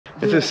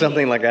This is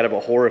something like out of a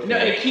horror film. No,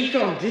 it keeps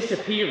on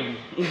disappearing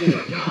into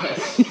the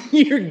dust.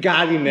 You're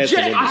gotta be messing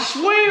with me. I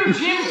swear, Jim,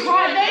 it's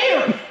right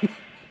there.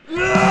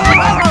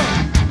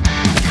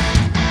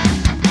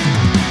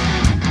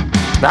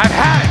 I've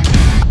had it.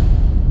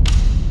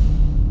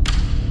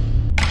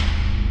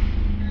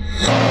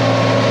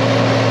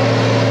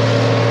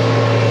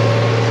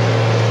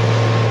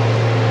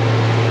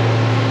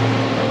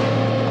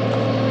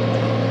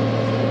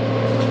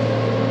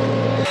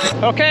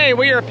 Okay,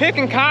 we are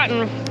picking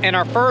cotton in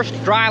our first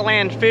dry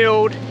land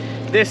field.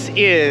 This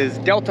is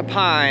Delta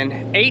Pine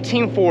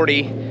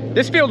 1840.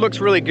 This field looks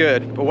really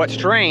good, but what's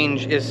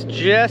strange is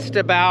just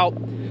about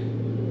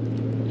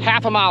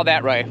half a mile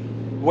that way.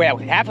 Well,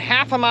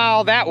 half a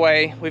mile that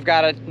way, we've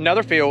got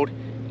another field,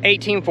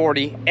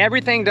 1840.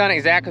 Everything done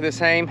exactly the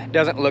same,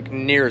 doesn't look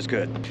near as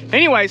good.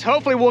 Anyways,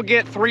 hopefully we'll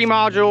get 3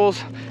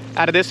 modules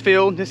out of this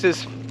field. This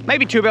is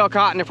maybe 2-bale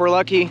cotton if we're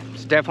lucky.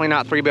 It's definitely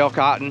not 3-bale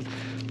cotton,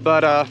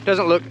 but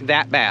doesn't look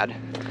that bad.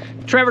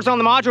 Trevor's on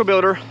the module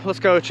builder. Let's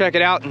go check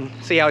it out and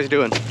see how he's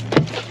doing.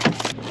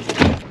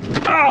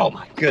 Oh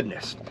my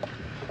goodness.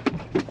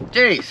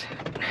 Jeez.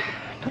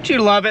 Don't you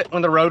love it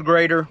when the road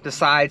grader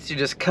decides to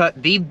just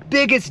cut the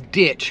biggest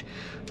ditch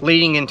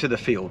leading into the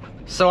field?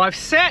 So I've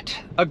set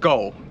a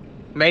goal.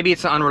 Maybe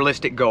it's an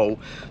unrealistic goal,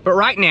 but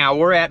right now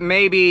we're at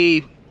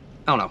maybe,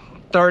 I don't know,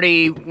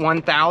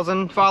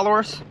 31,000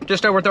 followers,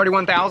 just over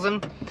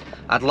 31,000.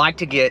 I'd like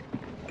to get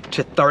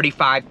to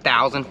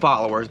 35,000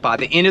 followers by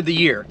the end of the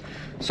year.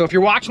 So if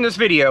you're watching this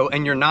video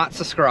and you're not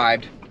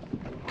subscribed,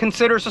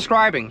 consider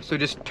subscribing. So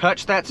just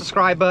touch that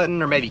subscribe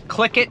button or maybe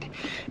click it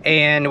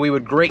and we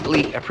would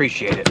greatly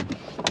appreciate it.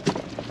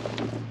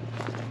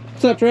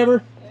 What's up,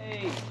 Trevor?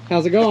 Hey.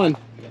 How's it going?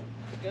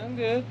 Going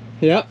good.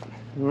 Yep.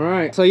 All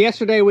right. So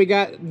yesterday we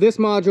got this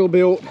module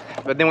built,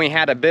 but then we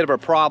had a bit of a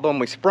problem.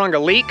 We sprung a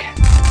leak.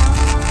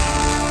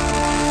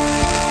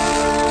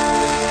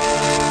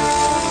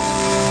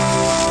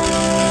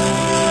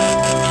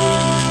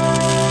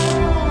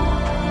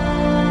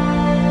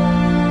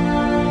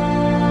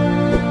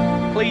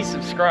 Please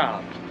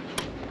subscribe.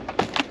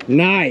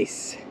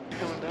 Nice.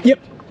 Yep.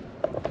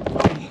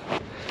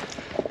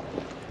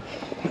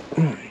 All right.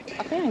 I think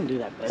I can do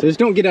that better. So just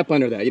don't get up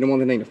under that. You don't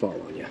want the thing to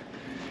fall on you.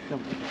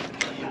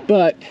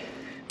 But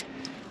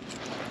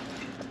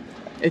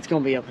it's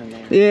gonna be up in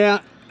there. yeah,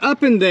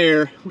 up in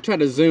there, we'll try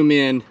to zoom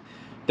in.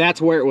 That's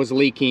where it was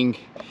leaking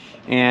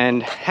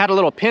and had a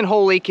little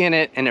pinhole leak in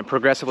it, and it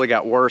progressively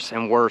got worse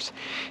and worse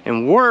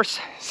and worse.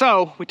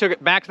 So we took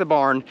it back to the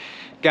barn,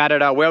 got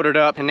it welded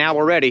up, and now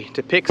we're ready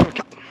to pick some.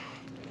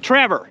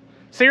 Trevor,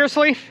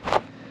 seriously?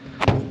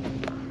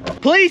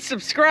 Please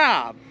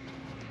subscribe.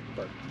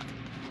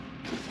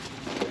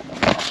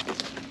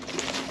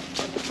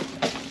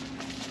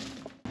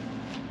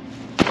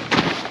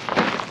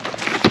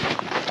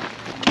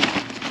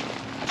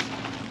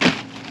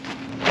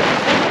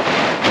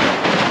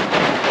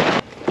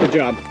 Good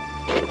job. With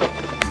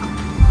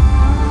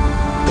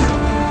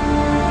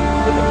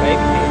the fake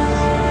hands.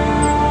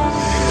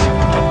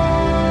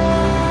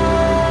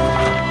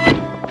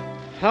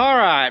 All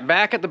right,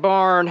 back at the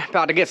barn,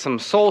 about to get some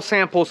soil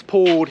samples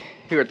pulled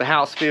here at the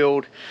house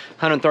field,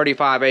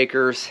 135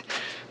 acres.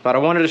 But I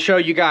wanted to show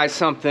you guys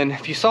something.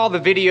 If you saw the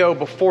video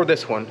before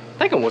this one, I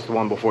think it was the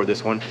one before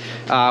this one,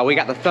 we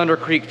got the Thunder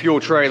Creek fuel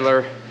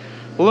trailer.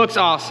 Looks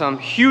awesome,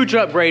 huge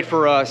upgrade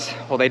for us.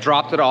 Well, they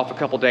dropped it off a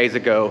couple days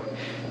ago,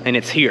 and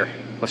it's here.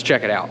 Let's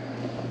check it out.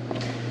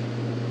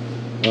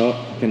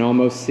 Oh, you can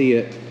almost see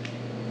it.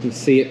 You can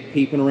see it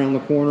peeping around the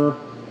corner.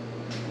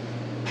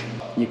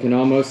 You can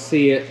almost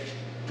see it.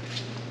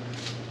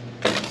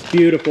 It's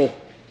beautiful.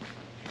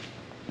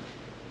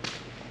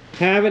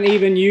 Haven't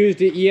even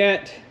used it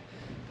yet,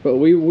 but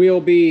we'll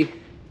be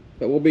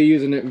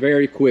using it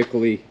very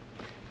quickly.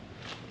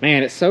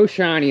 Man, it's so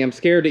shiny, I'm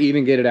scared to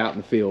even get it out in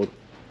the field.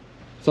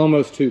 It's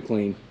almost too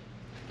clean.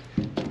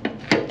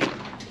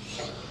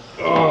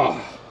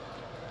 Oh.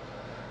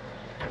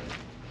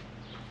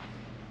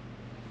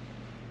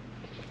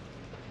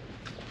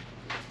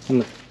 I'm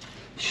gonna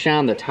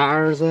shine the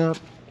tires up.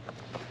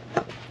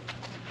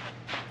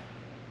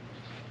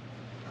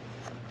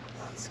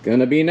 It's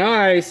gonna be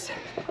nice.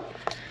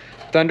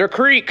 Thunder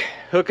Creek,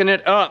 hooking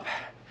it up.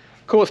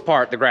 Coolest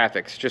part, the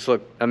graphics just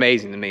look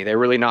amazing to me. They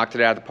really knocked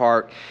it out of the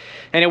park.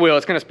 And it will,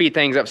 it's gonna speed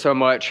things up so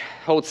much.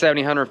 Holds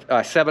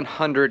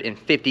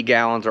 750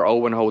 gallons, our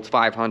old one holds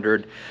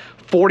 500.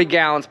 40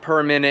 gallons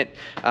per minute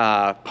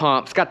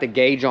pump. It's got the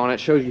gauge on it,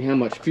 shows you how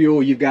much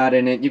fuel you've got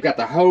in it. You've got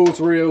the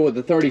hose reel with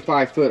the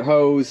 35-foot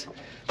hose.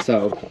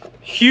 So,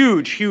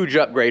 huge, huge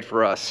upgrade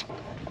for us.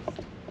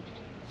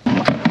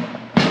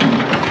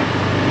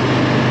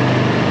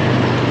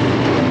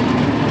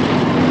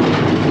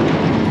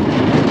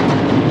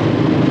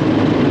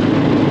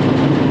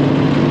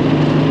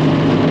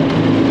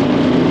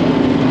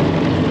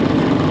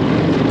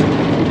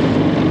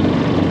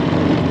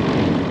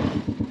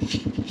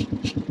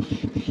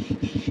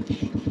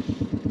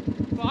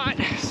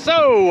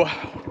 So,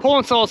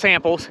 pulling soil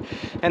samples.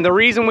 And the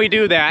reason we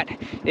do that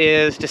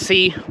is to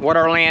see what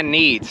our land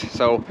needs.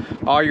 So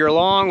all year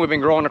long, we've been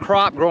growing a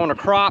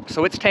crop,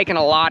 so it's taken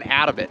a lot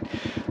out of it.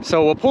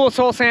 So we'll pull a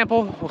soil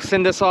sample, we'll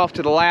send this off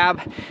to the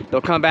lab.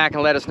 They'll come back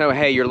and let us know,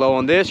 hey, you're low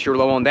on this, you're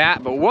low on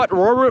that. But what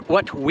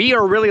we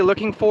are really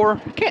looking for,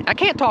 I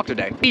can't talk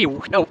today.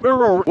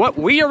 What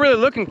we are really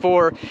looking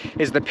for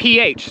is the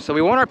pH. So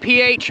we want our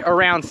pH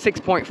around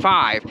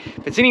 6.5.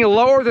 If it's any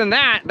lower than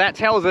that, that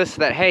tells us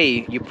that,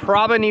 hey, you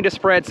probably need to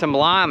spread some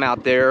lime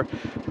out there.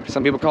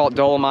 Some people call it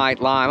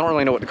dolomite, lime, I don't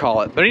really know what to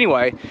call it. But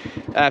anyway,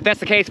 if that's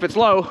the case, if it's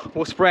low,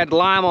 we'll spread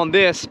lime on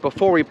this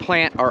before we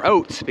plant our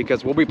oats,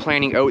 because we'll be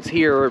planting oats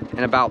here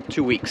in about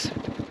 2 weeks.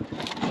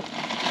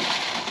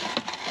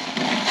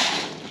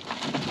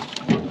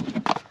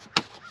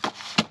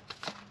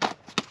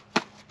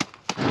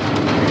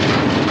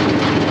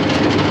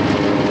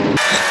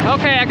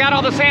 Okay, I got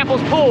all the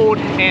samples pulled,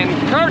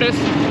 and Curtis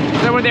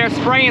is over there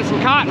spraying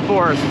some cotton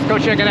for us. Let's go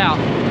check it out.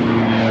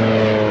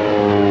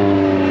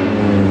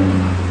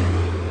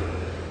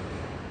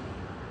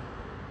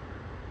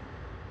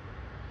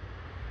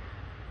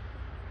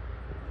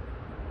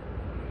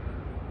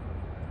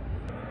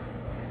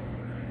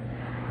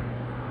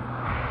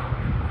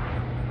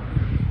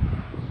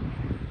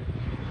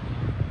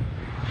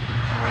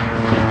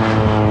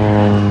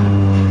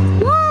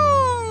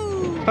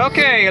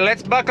 Okay,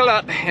 let's buckle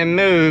up and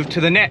move to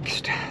the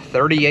next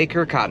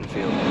 30-acre cotton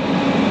field.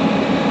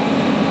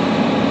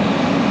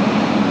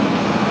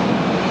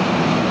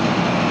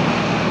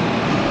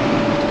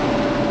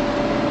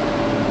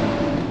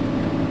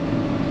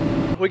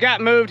 We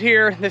got moved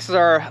here. This is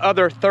our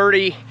other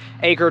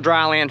 30-acre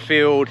dryland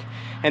field,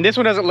 and this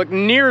one doesn't look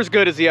near as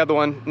good as the other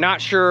one.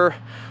 Not sure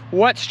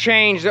what's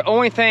changed. The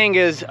only thing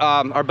is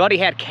our buddy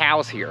had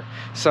cows here,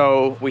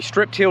 so we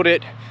strip tilled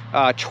it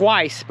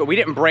twice, but we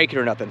didn't break it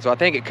or nothing. So I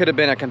think it could have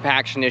been a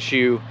compaction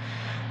issue.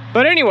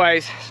 But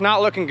anyways, it's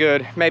not looking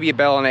good. Maybe a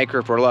bale an acre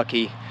if we're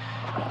lucky.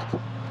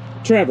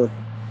 Trevor,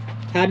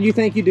 how do you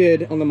think you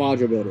did on the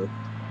module builder?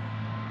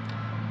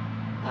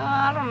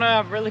 I don't know.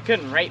 I really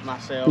couldn't rate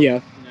myself. Yeah.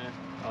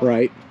 No.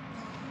 Right.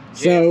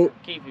 So.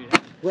 Keefe.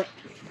 Right.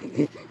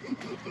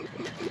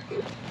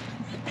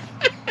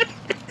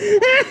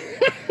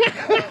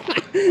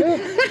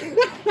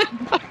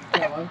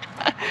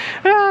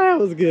 That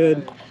was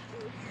good.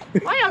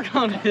 Why y'all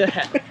gonna do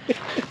that?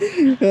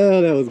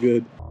 Oh, that was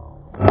good.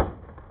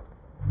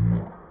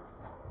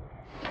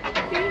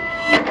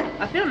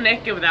 I feel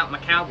naked without my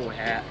cowboy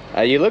hat.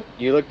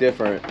 You look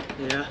different.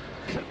 Yeah.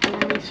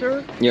 Me,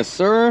 sir? Yes,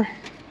 sir.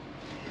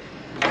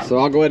 So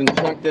I'll go ahead and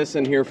chunk this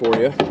in here for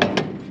you.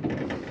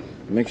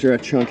 Make sure I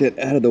chunk it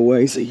out of the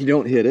way so you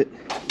don't hit it.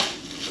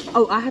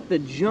 Oh, I have to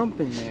jump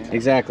in there.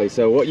 Exactly.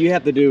 So what you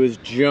have to do is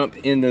jump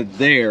into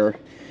there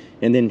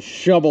and then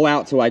shovel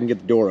out so I can get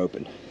the door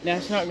open. Now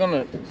it's not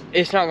gonna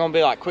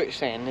be like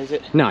quicksand, is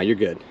it? No, you're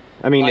good.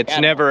 I mean, like, it's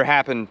never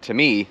happened to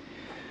me.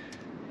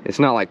 It's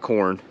not like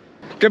corn.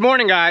 Good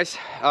morning, guys.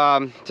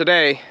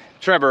 Today,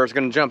 Trevor is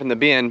gonna jump in the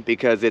bin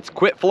because it's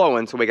quit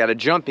flowing, so we gotta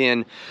jump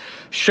in,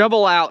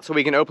 shovel out so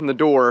we can open the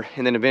door,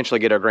 and then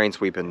eventually get our grain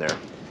sweep in there.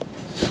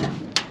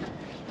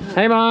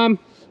 Hey, Mom.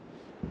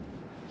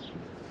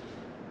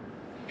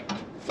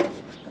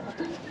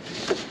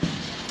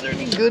 Is there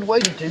any good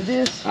way to do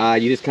this?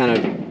 You just kind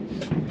of...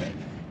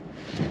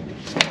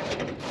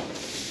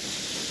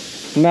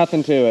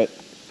 Nothing to it.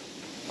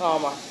 Oh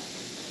my.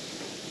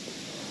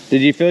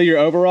 Did you fill your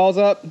overalls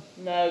up?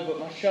 No,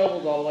 but my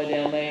shovel's all the way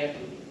down there.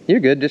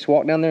 You're good, just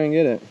walk down there and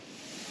get it.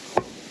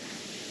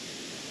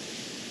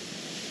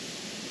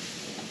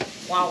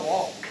 Why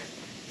walk?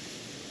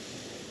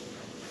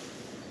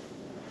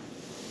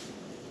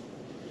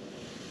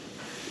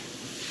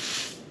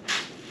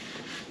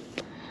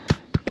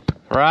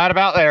 Right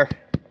about there.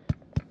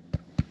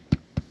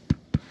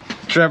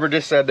 Trevor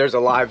just said there's a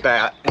live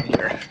bat in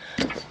here.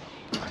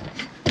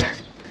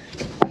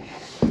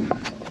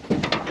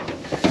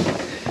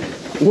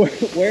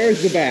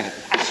 Where's the bat?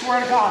 I swear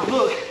to God,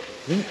 look.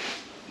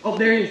 Oh,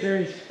 there he is, there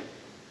he is.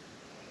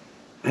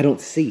 I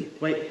don't see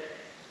it. Wait.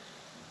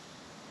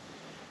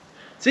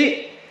 See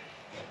it?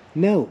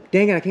 No,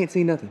 dang it, I can't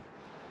see nothing.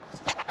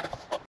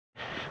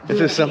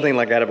 This is something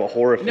like out of a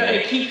horror film. No,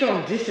 it keeps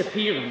on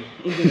disappearing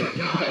into the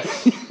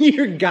dust.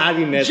 You're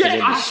goddamn messing with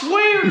me. I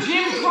swear,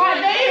 Jim, it's right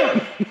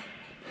there.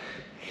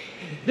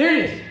 There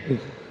it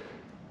is.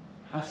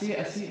 I see it,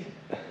 I see it.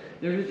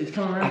 There it is, it's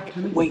coming around to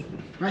me. Wait.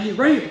 Right here,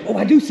 right here. Oh,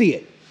 I do see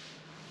it.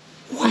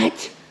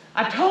 What?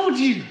 I told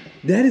you.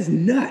 That is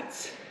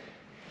nuts.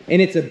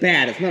 And it's a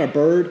bat, it's not a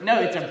bird. No,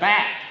 it's a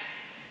bat.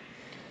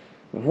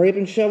 Well, hurry up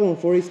and shovel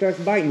before he starts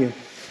biting you.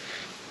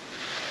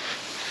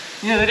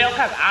 You know, they don't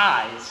have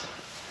eyes.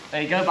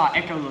 They go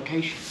by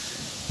echolocation.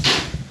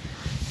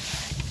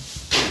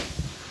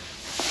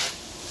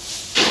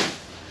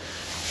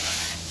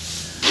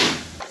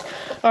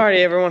 Alrighty,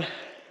 everyone.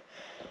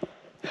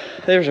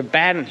 There's a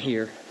bat in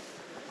here.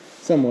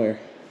 Somewhere.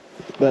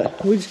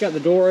 But We just got the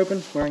door open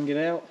where I can get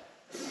out.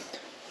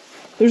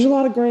 there's a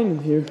lot of grain in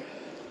here.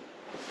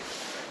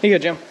 Here you go,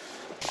 Jim.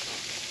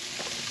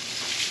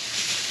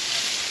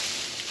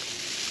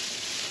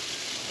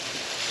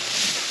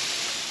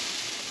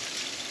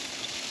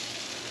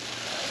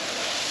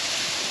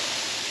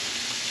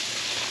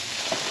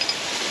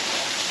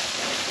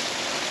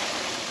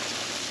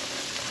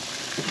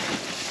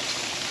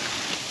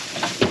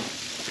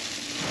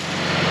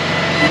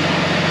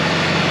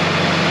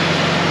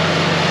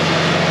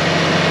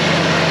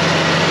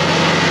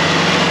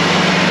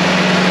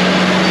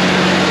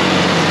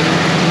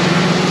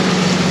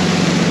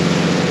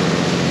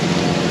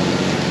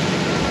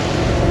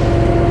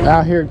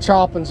 Out here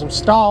chopping some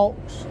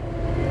stalks.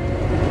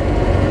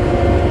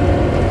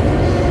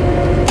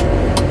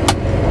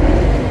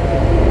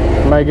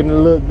 Making it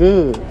look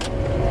good.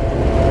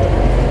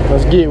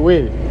 Let's get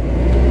with it.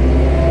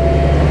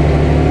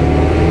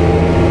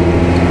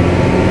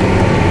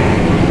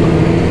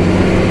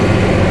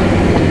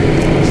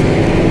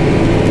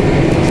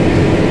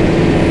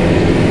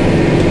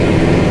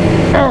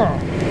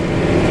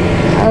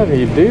 How do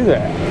you do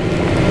that?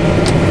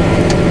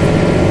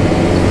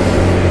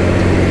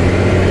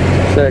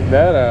 Check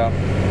that out.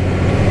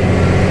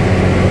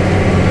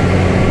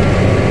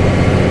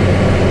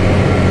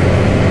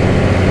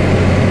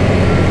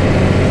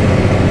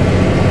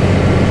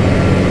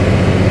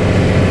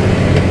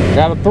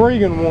 Got a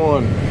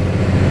 3-in-1.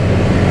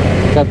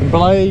 Got the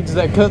blades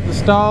that cut the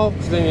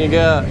stalks, then you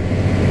got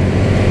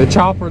the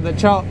chopper that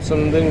chops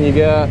them, then you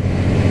got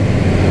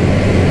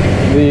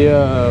the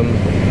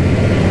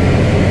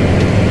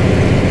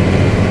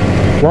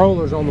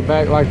rollers on the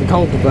back like the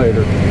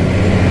cultivator.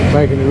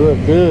 Making it look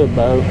good,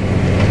 Bo.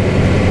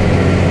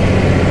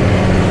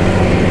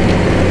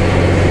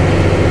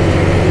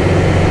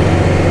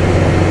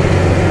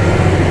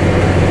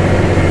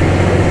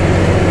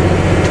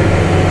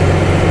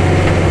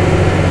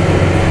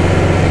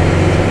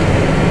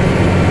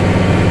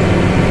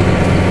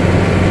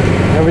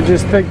 And we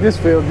just picked this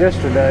field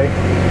yesterday.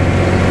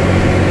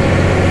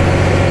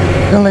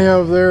 Only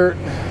over there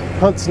at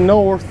Hudson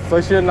North.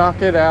 They should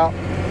knock it out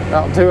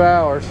in 2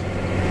 hours.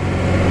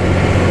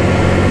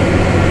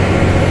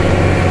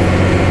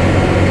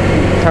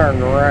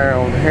 Turn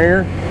around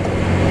here.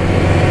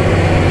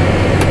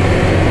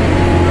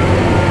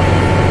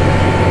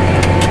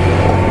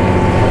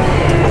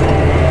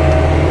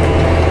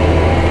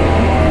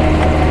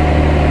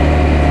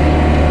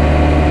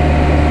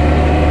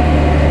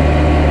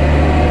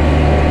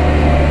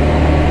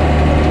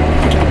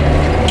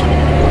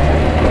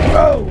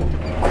 Oh,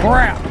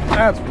 crap,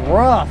 that's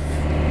rough.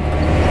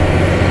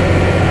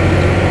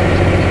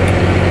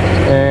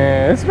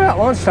 And it's about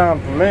lunchtime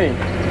for me.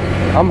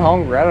 I'm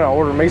hungry. I done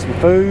ordered me some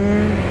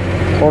food,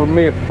 ordered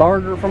me a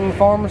burger from the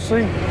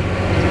pharmacy.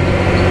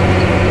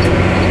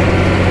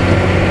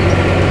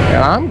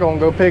 And I'm gonna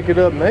go pick it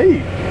up and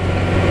eat.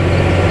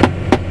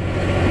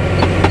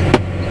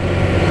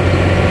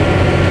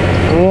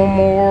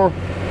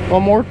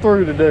 One more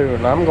through to do,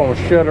 and I'm gonna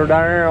shut her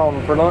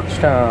down for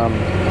lunchtime.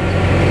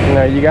 You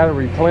know, you gotta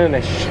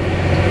replenish.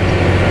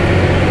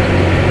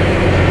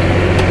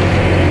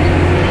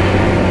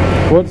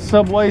 What's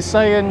Subway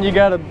saying? You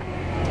gotta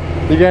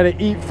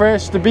eat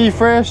fresh to be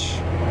fresh.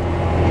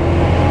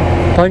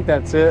 I think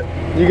that's it.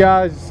 You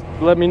guys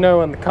let me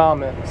know in the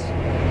comments.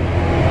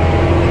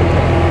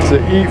 So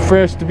eat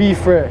fresh to be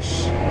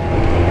fresh.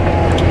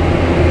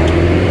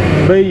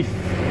 Beef,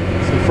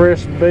 some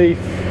fresh beef.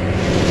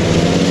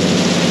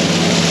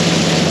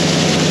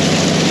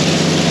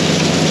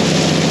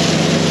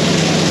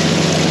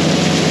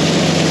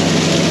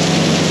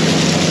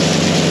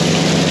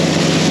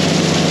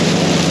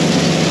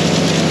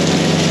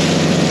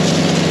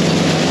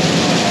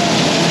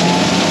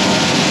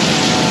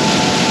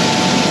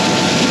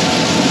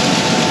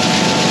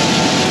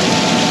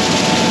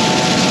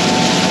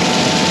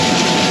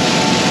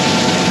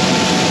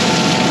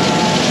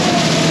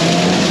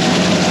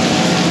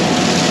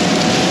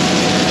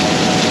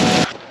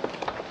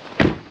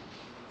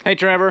 Hey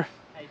Trevor,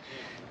 Hey,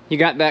 you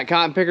got that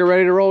cotton picker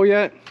ready to roll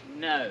yet?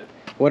 no.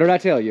 What did I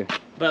tell you?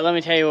 But let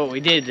me tell you what we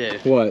did do.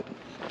 What?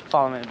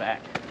 Follow me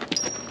back.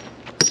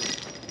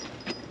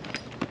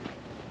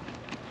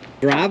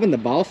 Driving the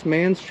boss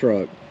man's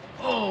truck.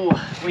 Oh,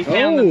 we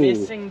found the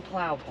missing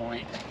plow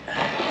point.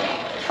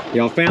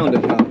 Y'all found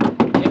it, huh?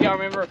 If y'all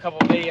remember a couple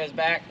videos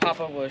back,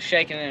 Papa was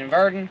shaking and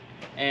inverting,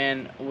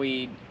 and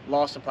we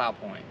lost the plow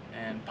point.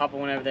 And Papa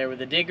went over there with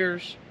the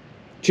diggers.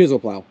 Chisel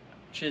plow.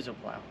 Chisel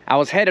plow. I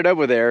was headed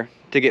over there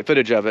to get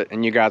footage of it,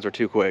 and you guys were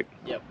too quick.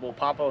 Yep, well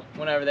Papa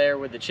went over there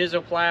with the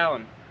chisel plow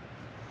and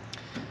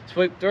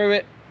swooped through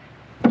it.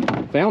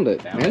 Found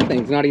it. Man, that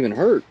thing's not even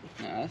hurt.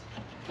 Nice.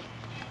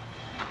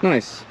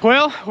 Nice.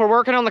 Well, we're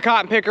working on the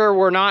cotton picker.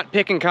 We're not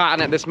picking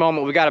cotton at this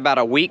moment. We got about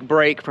a week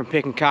break from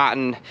picking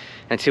cotton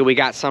until we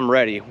got some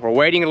ready. We're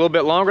waiting a little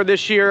bit longer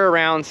this year,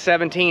 around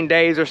 17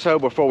 days or so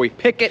before we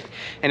pick it,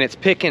 and it's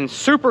picking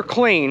super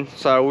clean.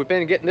 So we've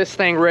been getting this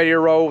thing ready to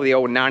roll with the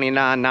old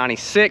 99,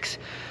 96.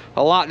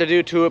 A lot to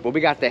do to it, but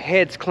we got the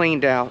heads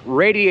cleaned out,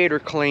 radiator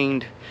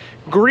cleaned,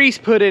 grease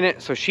put in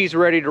it, so she's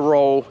ready to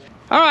roll.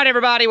 All right,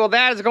 everybody, well,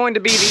 that is going to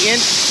be the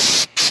end.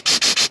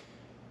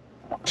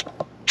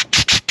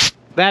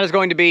 That is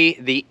going to be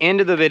the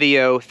end of the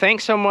video.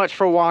 Thanks so much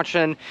for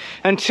watching.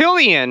 Until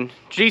the end,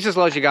 Jesus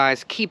loves you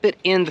guys. Keep it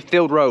in the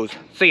field rows.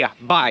 See ya.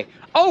 Bye.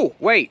 Oh,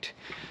 wait.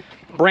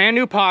 Brand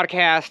new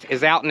podcast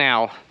is out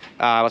now.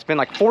 It's been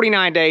like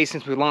 49 days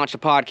since we launched the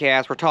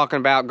podcast. We're talking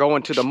about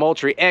going to the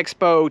Moultrie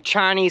Expo,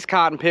 Chinese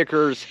cotton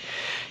pickers,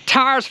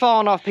 tires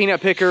falling off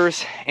peanut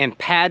pickers, and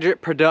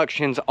Paget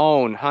Productions'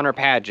 own Hunter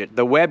Paget,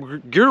 the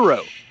web guru.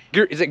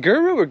 Is it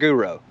guru or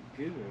guru?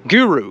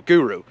 Guru.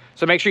 Guru.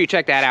 So make sure you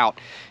check that out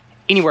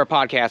anywhere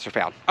podcasts are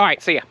found. All right,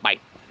 see ya. Bye.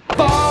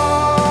 Fall